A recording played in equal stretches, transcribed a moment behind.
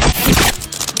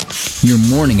your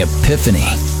morning epiphany.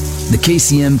 The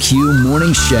KCMQ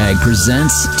Morning Shag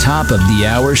presents Top of the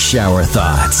Hour Shower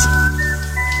Thoughts.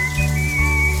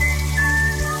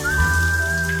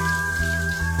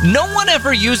 No one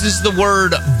ever uses the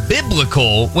word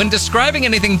biblical when describing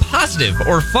anything positive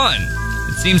or fun.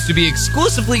 It seems to be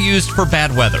exclusively used for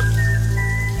bad weather.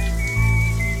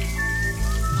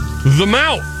 The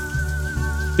mouth.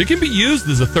 It can be used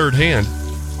as a third hand.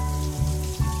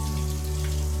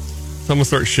 Someone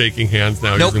start shaking hands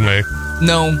now using my...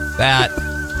 No, that.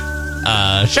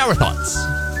 Shower Thoughts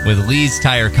with Lee's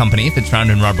Tire Company. If it's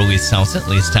found in rubber, Lee sells it.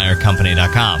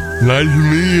 Lee'sTireCompany.com. Nice to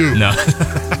meet you. No.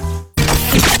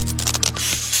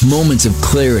 Moments of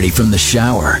clarity from the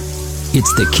shower.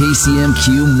 It's the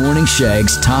KCMQ Morning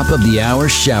Shag's Top of the Hour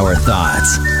Shower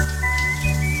Thoughts.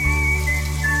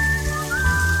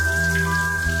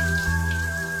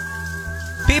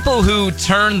 People who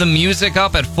turn the music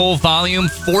up at full volume,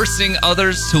 forcing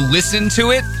others to listen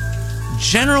to it,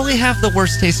 generally have the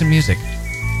worst taste in music.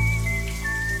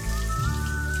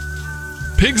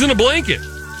 Pigs in a blanket.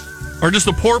 Or just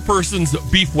a poor person's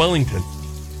beef Wellington.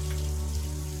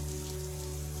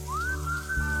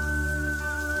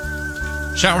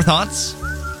 Shower Thoughts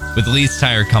with Lee's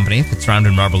Tire Company. If it's round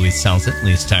and rubber, Lee sells it.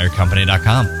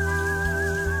 Lee'sTireCompany.com.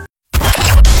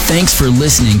 Thanks for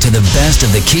listening to the best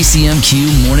of the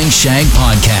KCMQ Morning Shag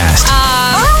podcast.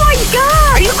 Oh my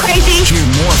God, are you crazy? Hear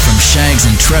more from Shags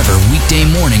and Trevor weekday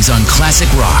mornings on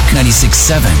Classic Rock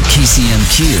 96.7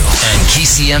 KCMQ and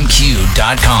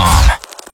KCMQ.com.